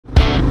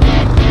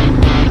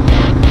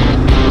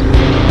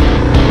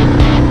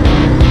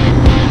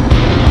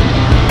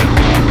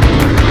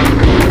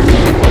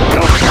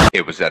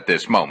It was at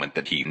this moment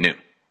that he knew.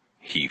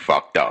 He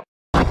fucked up.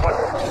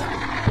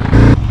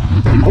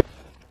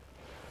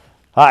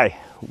 Hi,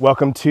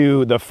 welcome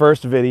to the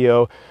first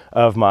video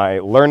of my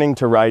Learning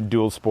to Ride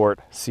Dual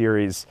Sport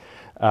series.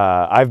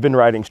 I've been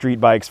riding street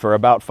bikes for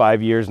about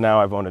 5 years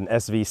now. I've owned an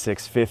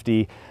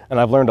SV650 and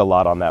I've learned a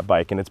lot on that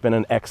bike and it's been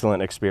an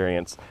excellent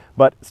experience.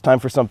 But it's time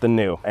for something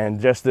new. And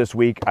just this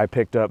week I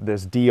picked up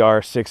this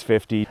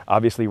DR650.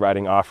 Obviously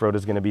riding off-road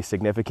is going to be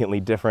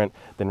significantly different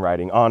than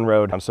riding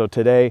on-road. So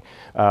today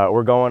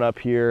we're going up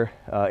here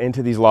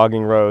into these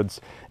logging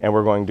roads and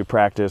we're going to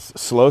practice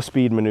slow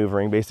speed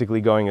maneuvering,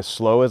 basically going as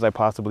slow as I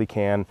possibly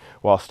can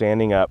while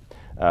standing up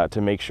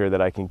to make sure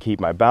that I can keep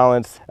my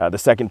balance. The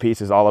second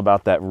piece is all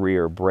about that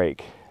rear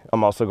brake.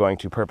 I'm also going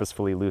to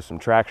purposefully lose some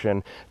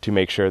traction to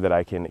make sure that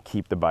I can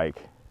keep the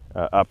bike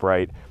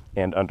upright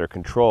and under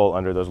control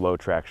under those low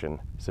traction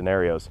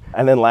scenarios.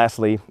 And then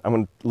lastly, I'm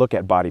going to look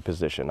at body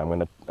position. I'm going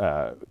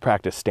to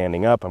practice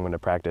standing up. I'm going to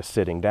practice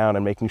sitting down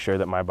and making sure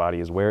that my body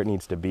is where it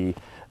needs to be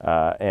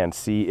and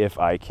see if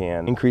I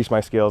can increase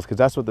my skills, because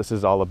that's what this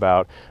is all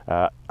about.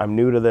 I'm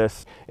new to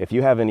this. If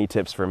you have any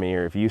tips for me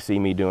or if you see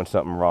me doing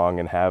something wrong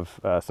and have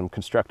some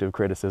constructive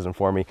criticism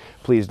for me,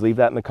 please leave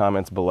that in the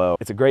comments below.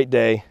 It's a great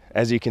day.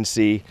 As you can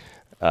see,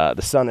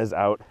 the sun is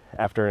out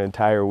after an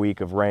entire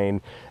week of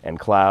rain and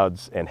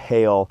clouds and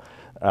hail.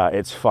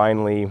 It's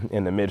finally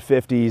in the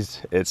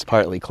mid-50s. It's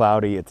partly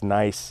cloudy. It's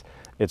nice.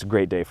 It's a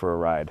great day for a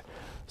ride.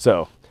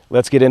 So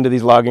let's get into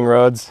these logging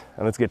roads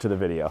and let's get to the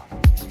video.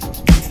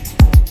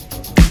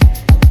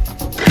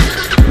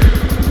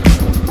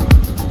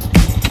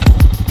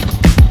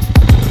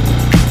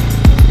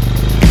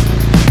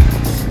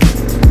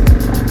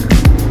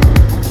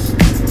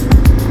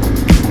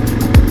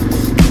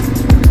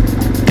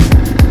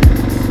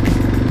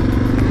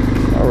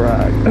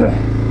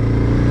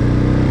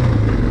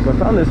 So I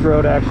found this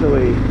road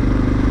actually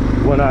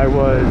when I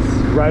was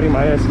riding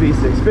my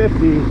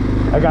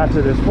SV650. I got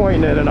to this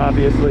point in it and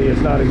obviously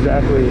it's not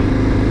exactly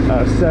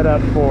set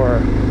up for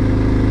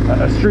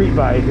a street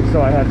bike, and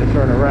so I had to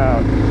turn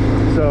around.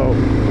 So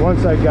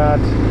once I got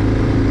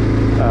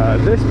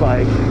this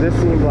bike, this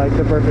seemed like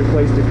the perfect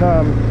place to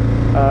come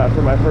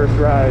for my first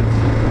rides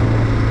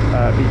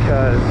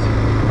because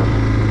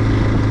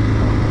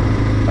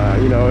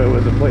you know, it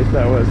was a place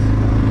that was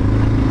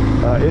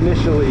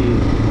initially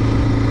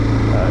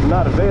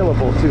not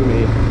available to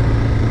me,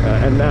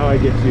 and now I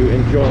get to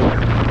enjoy it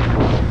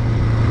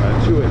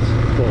to its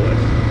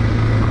fullest.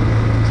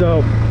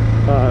 So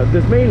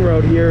this main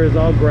road here is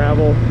all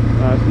gravel,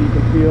 so you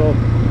can feel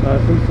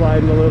some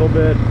sliding a little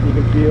bit. You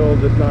can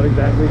feel it's not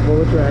exactly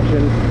full of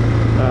traction,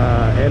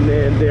 and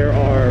then there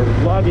are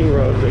logging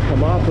roads that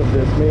come off of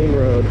this main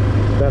road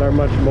that are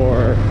much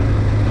more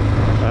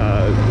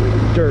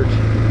dirt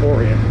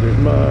oriented. There's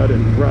mud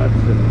and ruts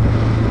and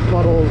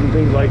puddles and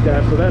things like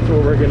that, so that's where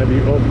we're going to be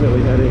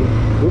ultimately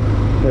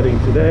heading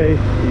today,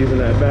 using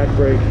that back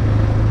brake.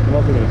 I'm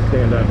also going to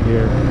stand up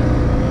here.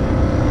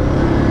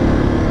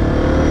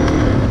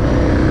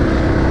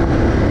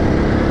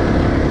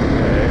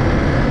 Okay.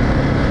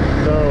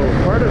 So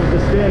part of the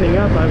standing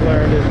up I've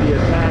learned is the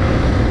attack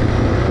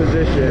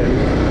position.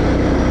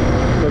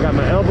 So I got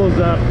my elbows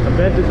up, I'm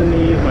bent at the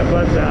knees, my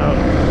butt's out,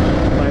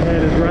 my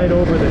head is right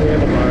over the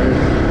handlebars.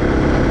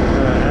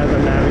 As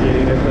I'm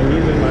navigating this, I'm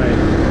using my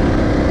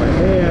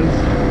hands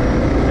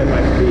and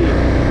my feet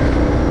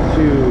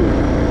to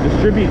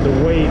distribute the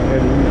weight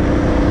and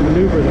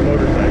maneuver the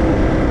motorcycle.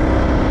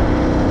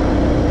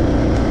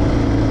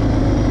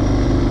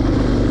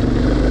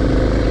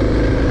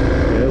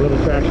 Okay, a little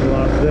traction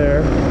loss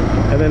there.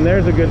 And then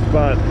there's a good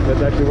spot.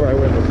 That's actually where I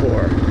went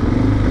before.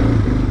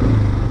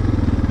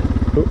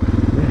 Ooh,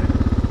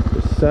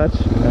 it's such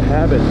a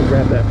habit to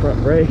grab that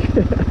front brake.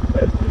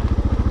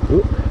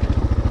 Ooh.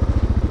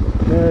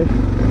 Okay.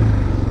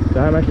 So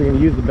I'm actually going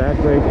to use the back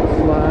brake and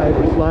slide.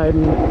 We're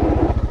sliding.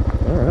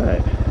 All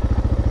right.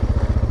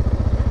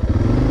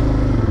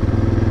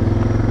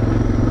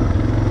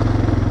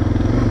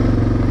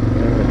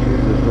 I'm going to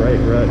choose this right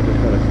rut, just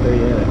kind of stay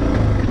in it.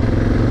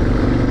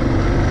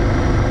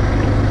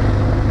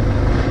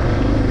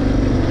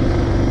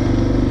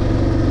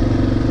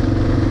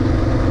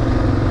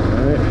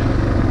 All right.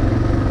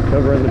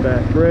 Covering the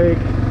back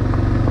brake,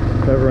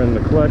 covering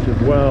the clutch as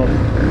well.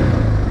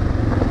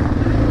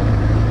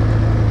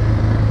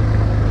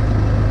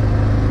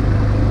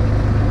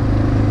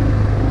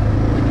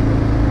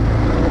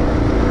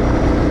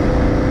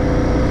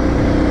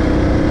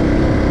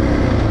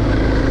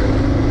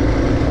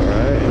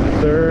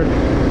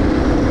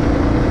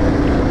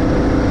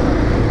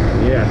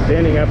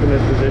 Standing up in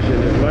this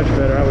position is much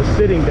better. I was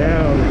sitting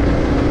down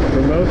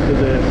for most of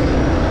this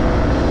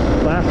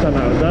last time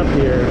I was up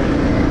here,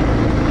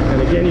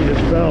 and again you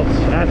just felt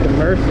at the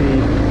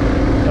mercy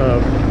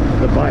of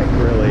the bike,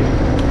 really.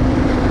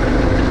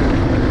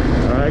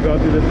 Alright, going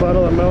through this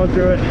puddle, I'm mowing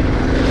through it.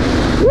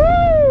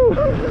 Woo!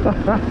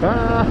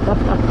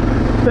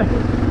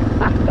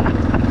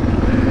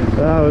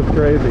 That was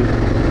crazy.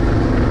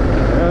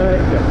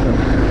 Alright, got some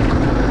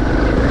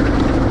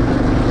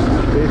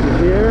spaces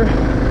here.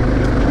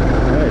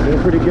 Alright, doing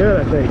going pretty good,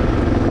 I think.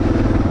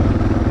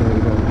 There we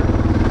go.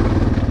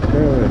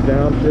 Turning a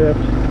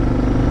downshift,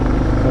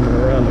 coming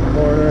around the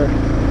corner.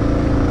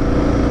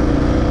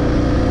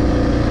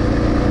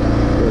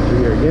 Go through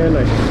here again.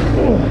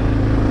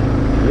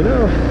 You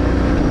know,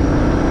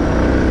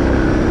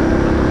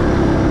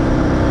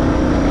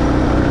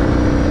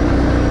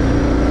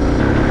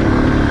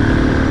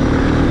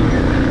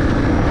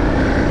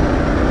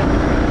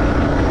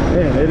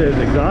 man, it is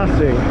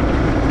exhausting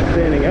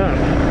standing up,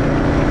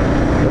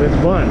 but it's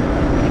fun.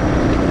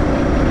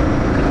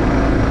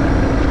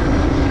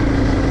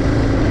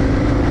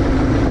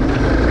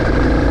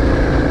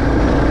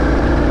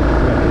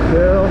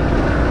 Still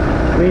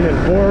leaning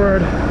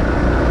forward.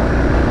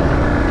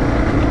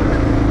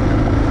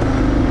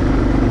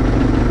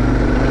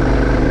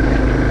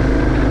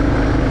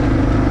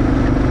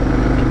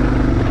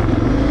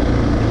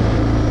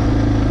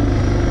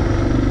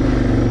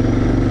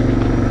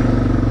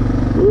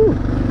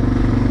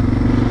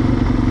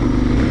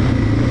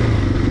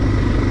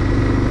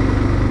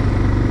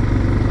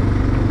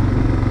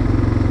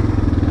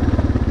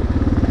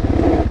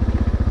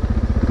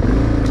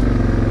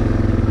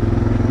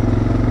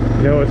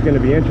 You know what's going to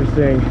be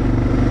interesting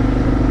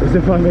is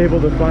if I'm able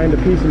to find a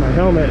piece of my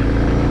helmet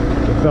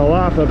that fell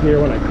off up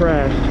here when I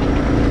crashed.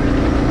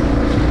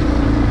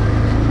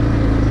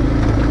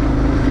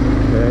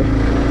 Okay,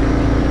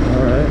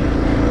 alright.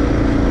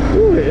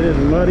 Ooh, it is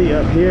muddy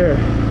up here.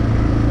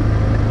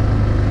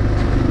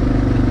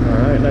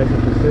 Alright, nice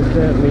and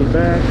consistent, lean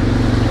back.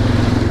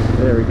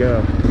 There we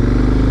go.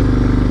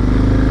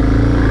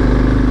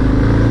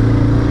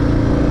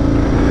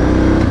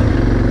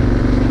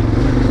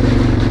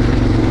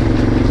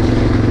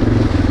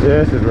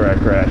 This is where I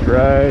crashed,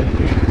 right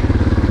here.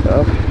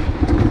 Up.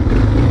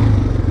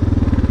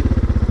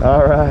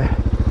 All right.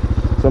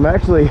 So I'm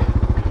actually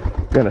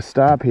gonna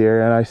stop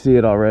here, and I see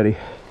it already.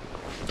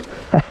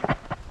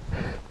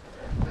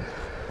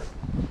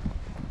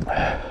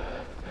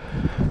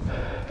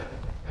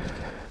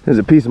 There's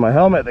a piece of my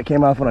helmet that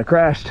came off when I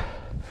crashed.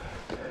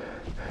 I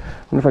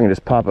wonder if I can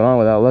just pop it on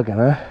without looking,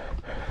 huh?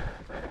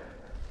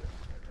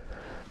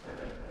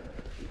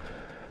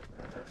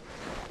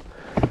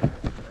 I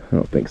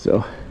don't think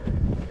so.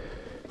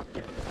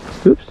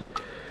 Oops.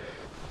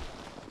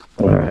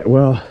 All right,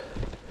 well,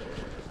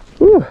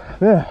 whew,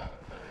 yeah,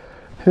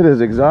 it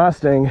is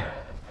exhausting.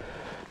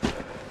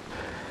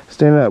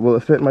 Standing up, will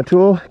it fit in my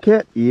tool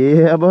kit?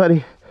 Yeah,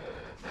 buddy.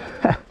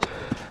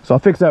 So I'll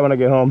fix that when I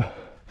get home.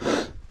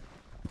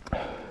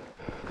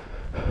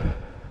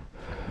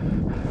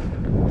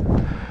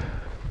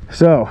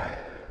 So,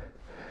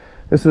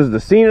 this was the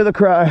scene of the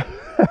crime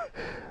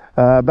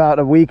about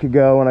a week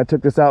ago when I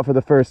took this out for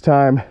the first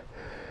time.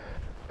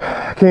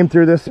 Came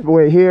through this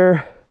way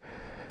here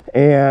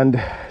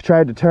and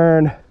tried to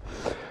turn,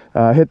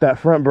 hit that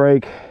front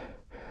brake.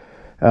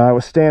 I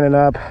was standing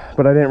up,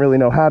 but I didn't really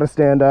know how to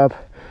stand up,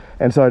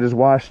 and so I just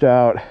washed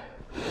out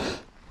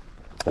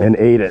and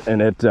ate it, and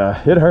it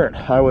hurt.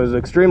 I was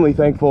extremely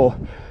thankful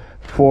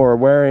for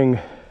wearing,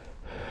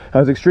 I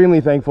was extremely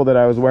thankful that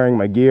I was wearing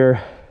my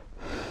gear.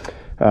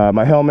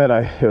 My helmet,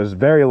 it was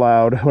very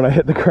loud when I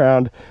hit the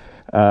ground.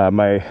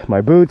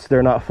 My boots,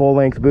 they're not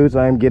full-length boots.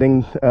 I am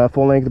getting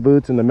full-length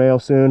boots in the mail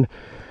soon.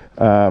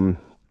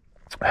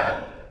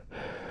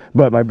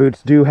 But my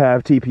boots do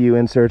have TPU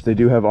inserts. They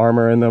do have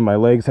armor in them. My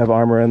legs have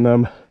armor in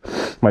them.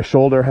 My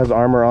shoulder has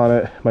armor on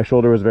it. My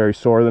shoulder was very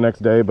sore the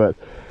next day, but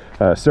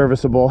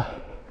serviceable.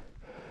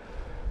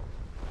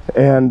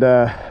 And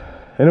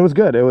it was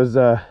good. It was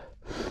an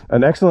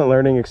excellent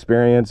learning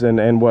experience,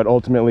 and what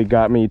ultimately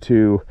got me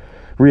to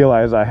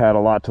realize I had a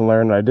lot to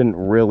learn, and I didn't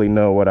really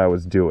know what I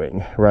was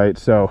doing, right?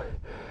 So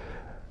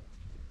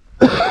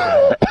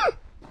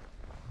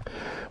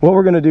what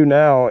we're going to do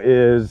now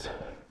is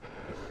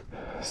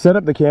set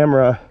up the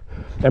camera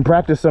and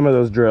practice some of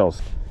those drills.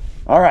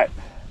 All right,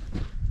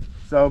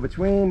 so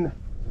between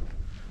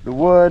the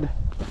wood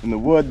and the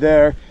wood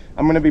there,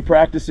 I'm going to be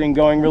practicing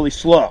going really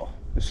slow,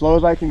 as slow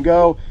as I can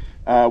go,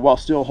 while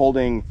still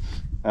holding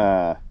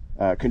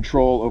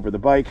control over the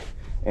bike.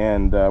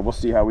 And we'll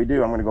see how we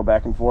do. I'm going to go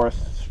back and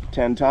forth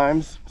 10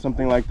 times,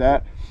 something like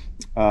that,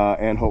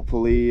 and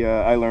hopefully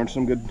I learned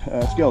some good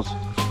skills.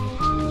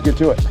 Let's get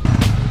to it.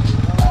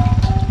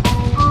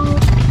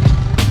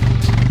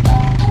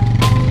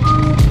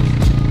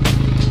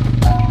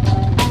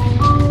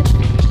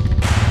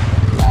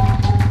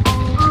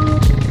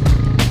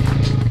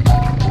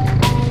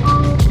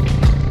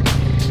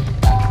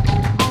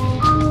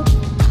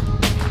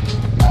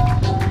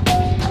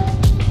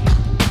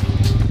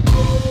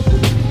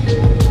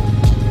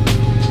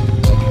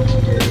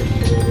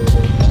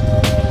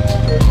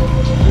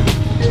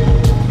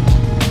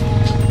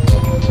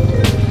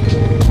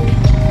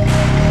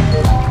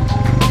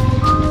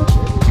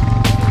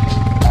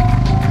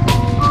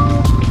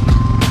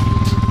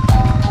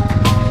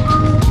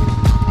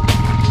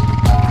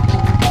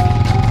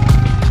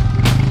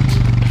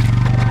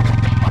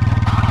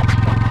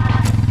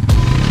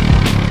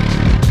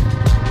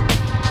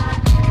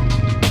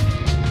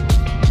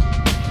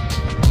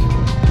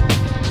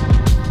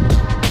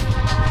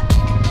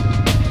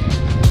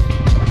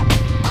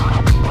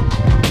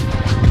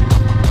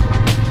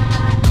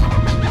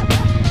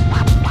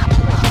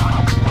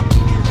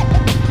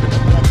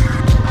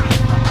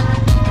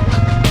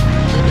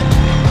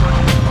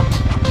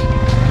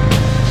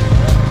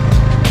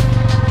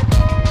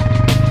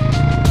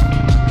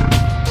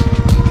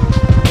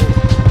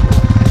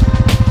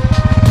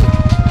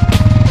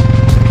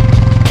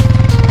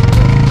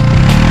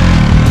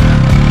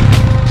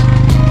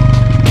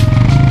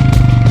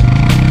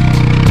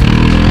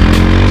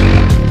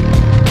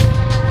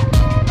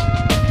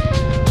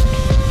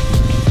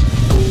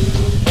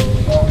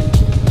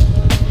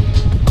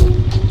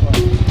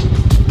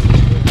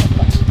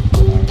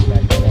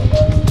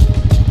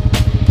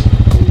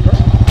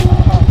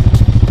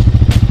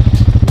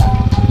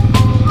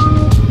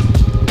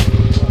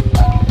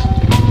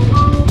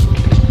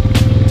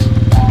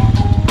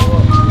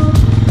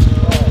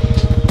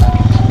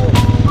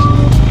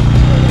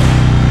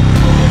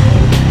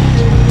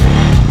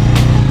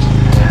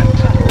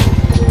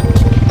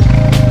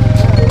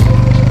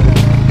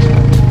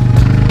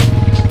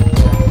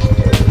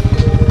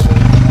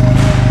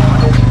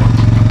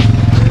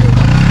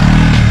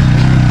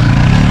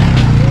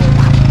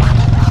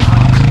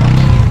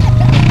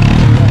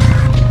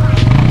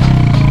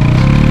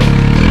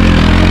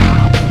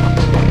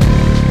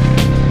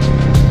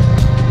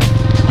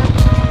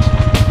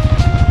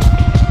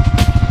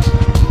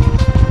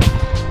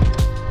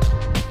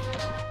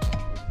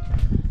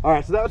 All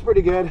right, so that was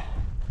pretty good.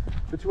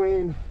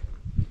 Between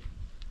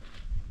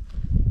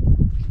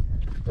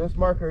this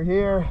marker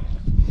here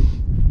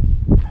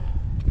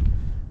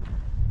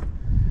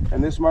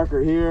and this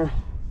marker here,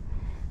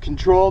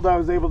 controlled, I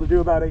was able to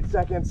do about 8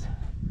 seconds.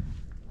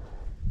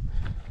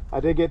 I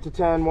did get to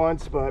 10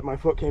 once, but my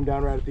foot came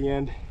down right at the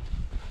end.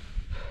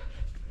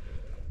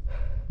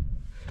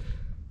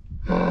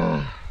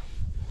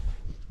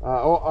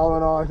 All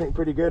in all, I think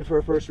pretty good for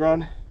a first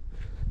run.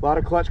 A lot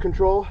of clutch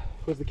control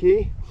was the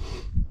key.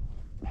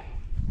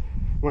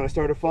 When I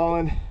started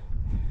falling,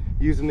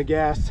 using the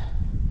gas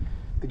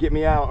to get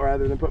me out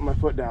rather than putting my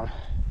foot down.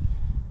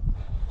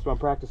 That's what I'm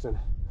practicing.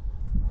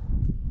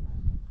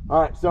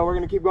 All right, so we're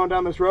gonna keep going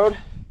down this road,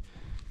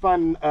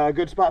 find a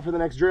good spot for the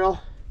next drill,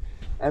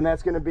 and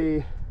that's gonna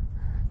be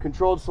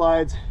controlled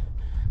slides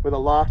with a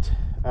locked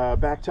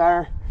back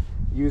tire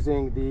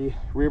using the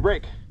rear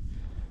brake.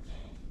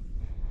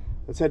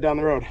 Let's head down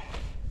the road.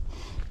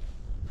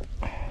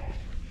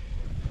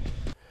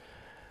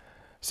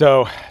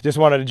 So just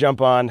wanted to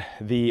jump on.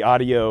 The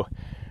audio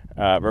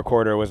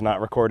recorder was not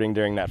recording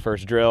during that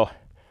first drill.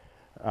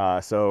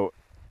 So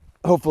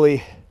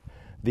hopefully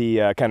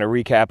the kind of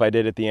recap I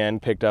did at the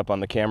end picked up on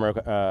the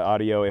camera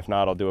audio. If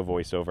not, I'll do a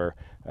voiceover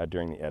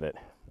during the edit.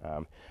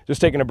 Just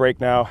taking a break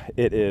now.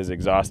 It is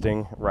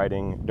exhausting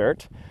riding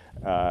dirt.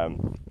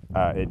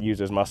 It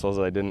uses muscles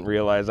I didn't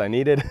realize I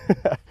needed.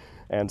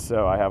 And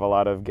so I have a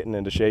lot of getting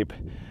into shape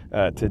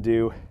to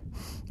do.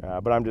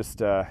 But I'm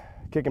just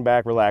kicking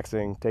back,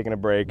 relaxing, taking a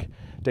break,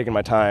 taking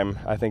my time.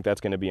 I think that's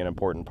going to be an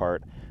important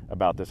part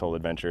about this whole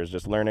adventure, is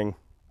just learning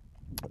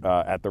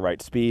at the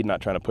right speed,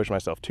 not trying to push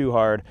myself too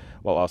hard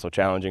while also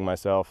challenging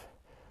myself,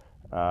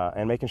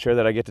 and making sure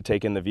that I get to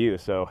take in the view.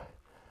 So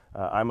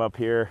I'm up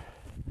here.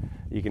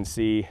 You can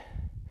see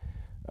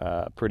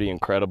pretty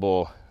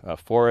incredible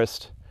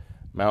forest,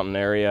 mountain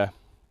area.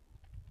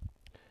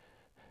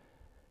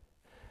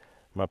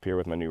 I'm up here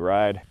with my new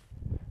ride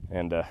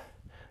and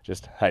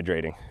just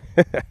hydrating,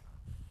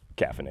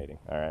 caffeinating.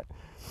 All right.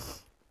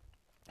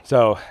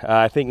 So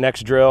I think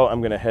next drill, I'm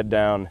going to head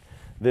down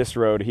this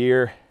road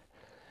here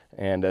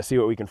and see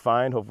what we can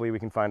find. Hopefully we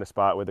can find a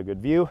spot with a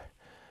good view,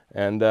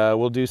 and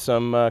we'll do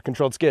some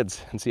controlled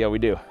skids and see how we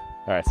do.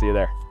 All right, see you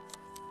there.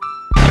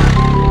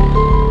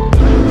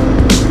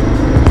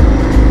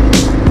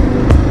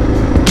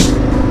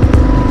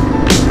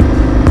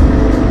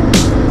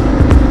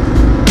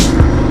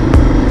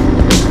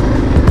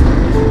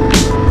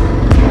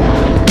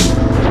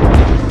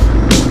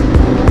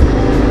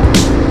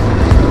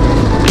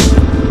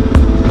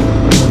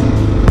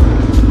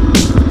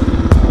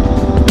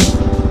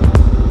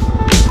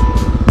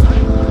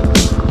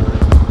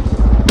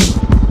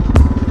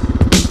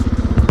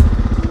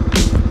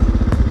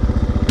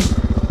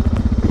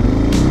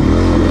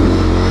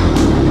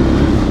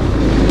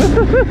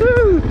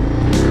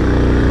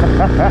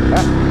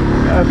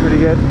 That was pretty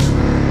good.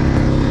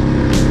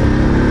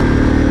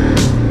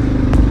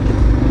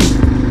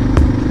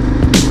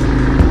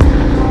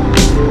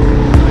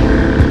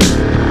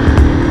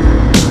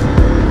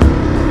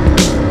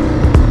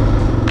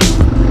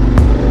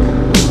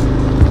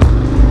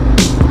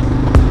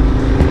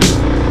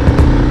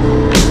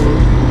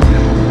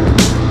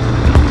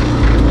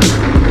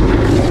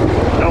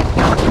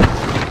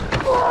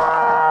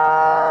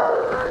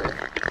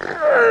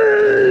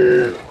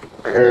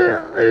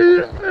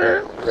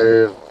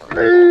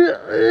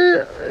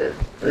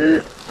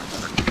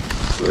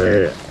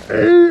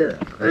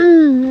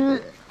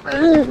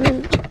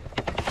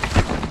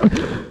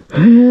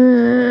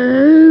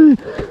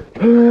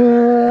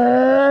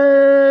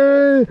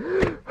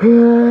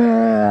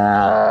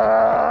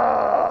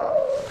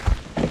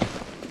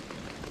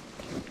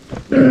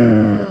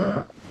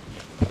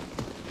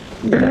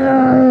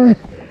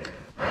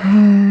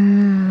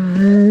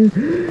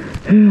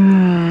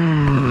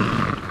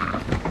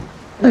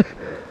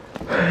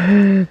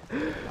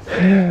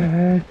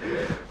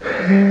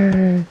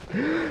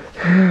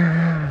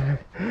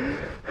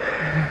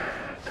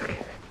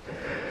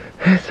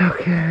 It's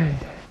okay.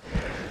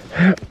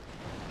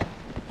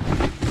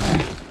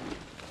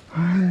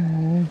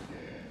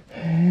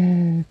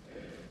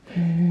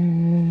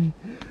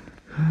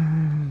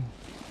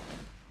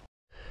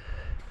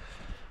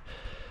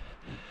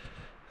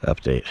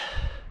 Update.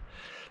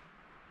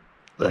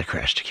 I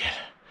crashed again.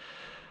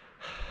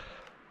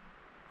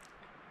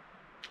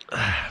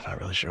 Not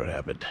really sure what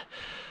happened.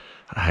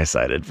 I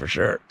high-sided for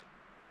sure.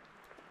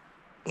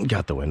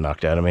 Got the wind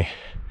knocked out of me.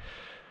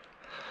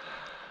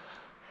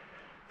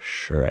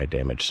 Sure, I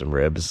damaged some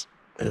ribs.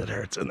 It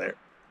hurts in there.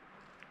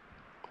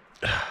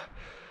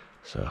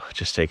 So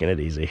just taking it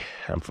easy.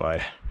 I'm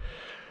fine.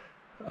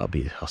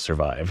 I'll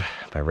survive.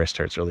 My wrist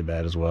hurts really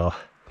bad as well.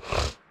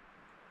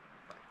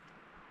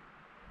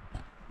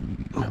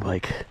 My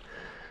bike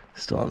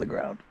is still on the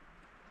ground.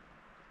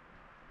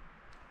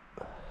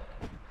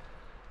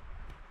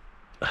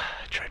 I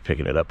tried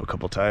picking it up a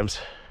couple times.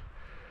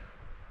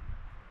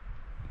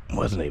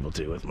 Wasn't able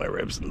to with my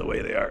ribs and the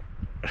way they are.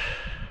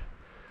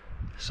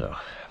 So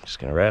I'm just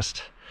gonna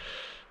rest,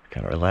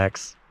 kind of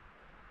relax,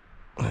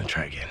 and then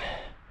try again.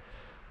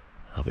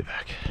 I'll be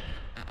back.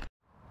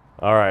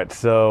 All right,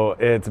 so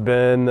it's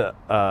been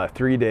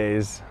 3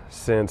 days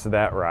since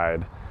that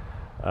ride.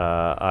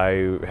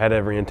 I had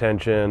every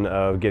intention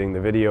of getting the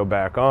video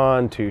back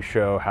on to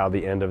show how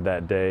the end of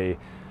that day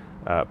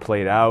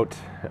played out.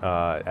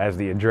 As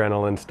the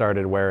adrenaline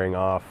started wearing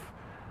off,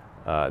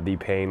 the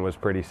pain was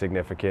pretty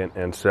significant,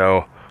 and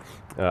so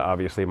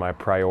obviously my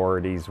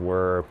priorities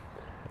were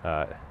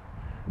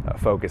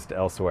focused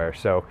elsewhere.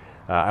 So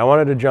I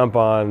wanted to jump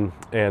on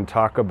and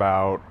talk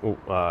about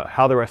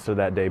how the rest of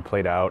that day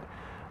played out,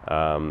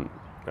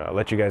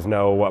 let you guys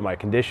know what my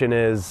condition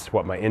is,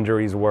 what my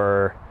injuries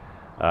were,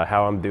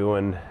 how I'm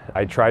doing.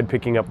 I tried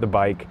picking up the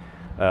bike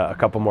a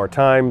couple more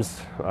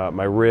times.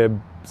 My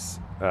ribs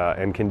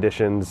and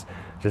conditions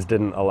just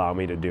didn't allow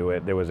me to do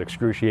it. There was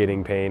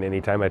excruciating pain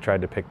anytime I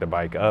tried to pick the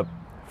bike up.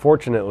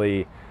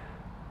 Fortunately,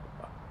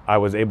 I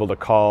was able to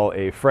call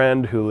a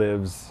friend who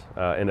lives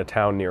in a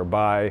town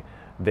nearby.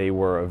 They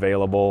were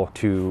available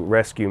to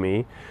rescue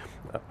me.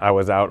 I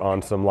was out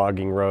on some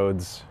logging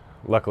roads.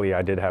 Luckily,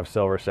 I did have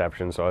cell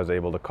reception, so I was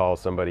able to call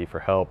somebody for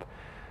help.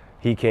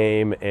 He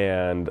came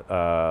and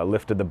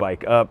lifted the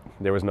bike up.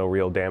 There was no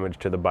real damage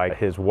to the bike.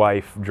 His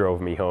wife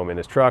drove me home in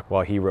his truck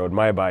while he rode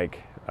my bike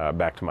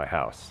back to my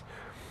house.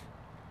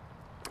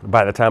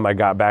 By the time I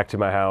got back to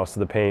my house,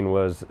 the pain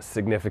was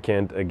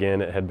significant.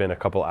 Again, it had been a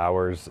couple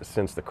hours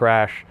since the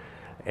crash,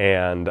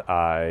 and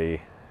I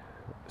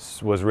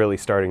was really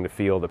starting to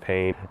feel the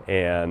pain,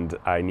 and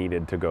I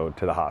needed to go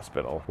to the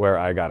hospital, where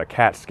I got a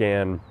CAT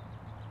scan,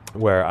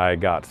 where I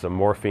got some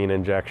morphine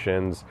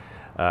injections,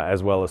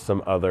 as well as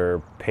some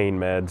other pain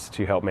meds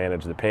to help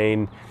manage the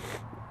pain.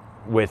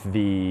 With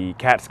the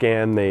CAT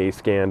scan, they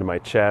scanned my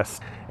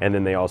chest, and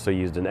then they also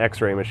used an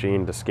X-ray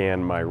machine to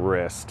scan my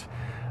wrist.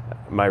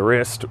 My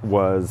wrist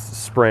was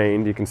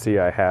sprained. You can see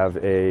I have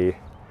a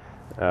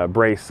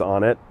brace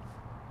on it.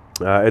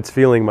 It's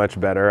feeling much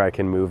better. I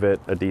can move it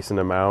a decent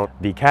amount.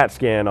 The CAT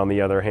scan, on the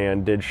other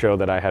hand, did show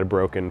that I had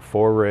broken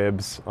 4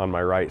 ribs on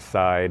my right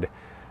side,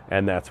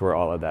 and that's where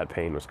all of that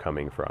pain was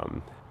coming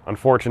from.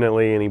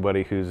 Unfortunately,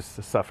 anybody who's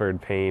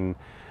suffered pain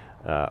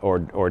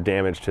or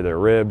damage to their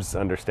ribs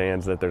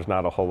understands that there's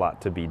not a whole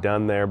lot to be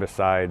done there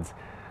besides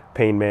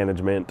pain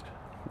management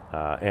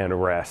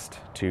and rest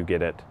to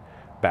get it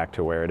back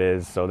to where it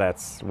is. So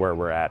that's where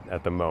we're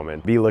at the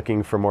moment. Be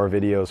looking for more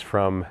videos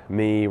from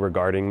me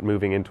regarding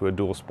moving into a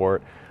dual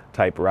sport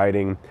type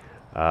riding.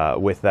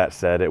 With that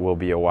said, it will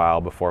be a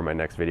while before my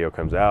next video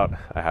comes out.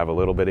 I have a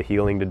little bit of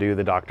healing to do,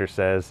 the doctor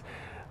says.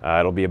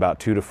 It'll be about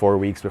 2 to 4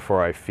 weeks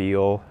before I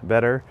feel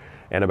better,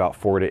 and about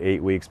 4 to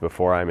 8 weeks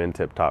before I'm in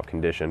tip-top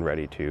condition,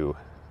 ready to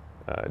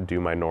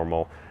do my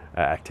normal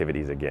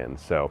activities again.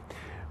 So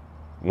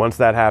once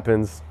that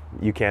happens,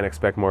 you can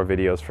expect more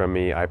videos from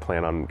me. I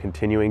plan on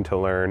continuing to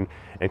learn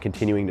and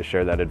continuing to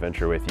share that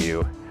adventure with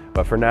you.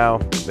 But for now,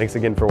 thanks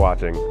again for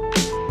watching.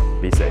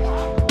 Be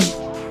safe.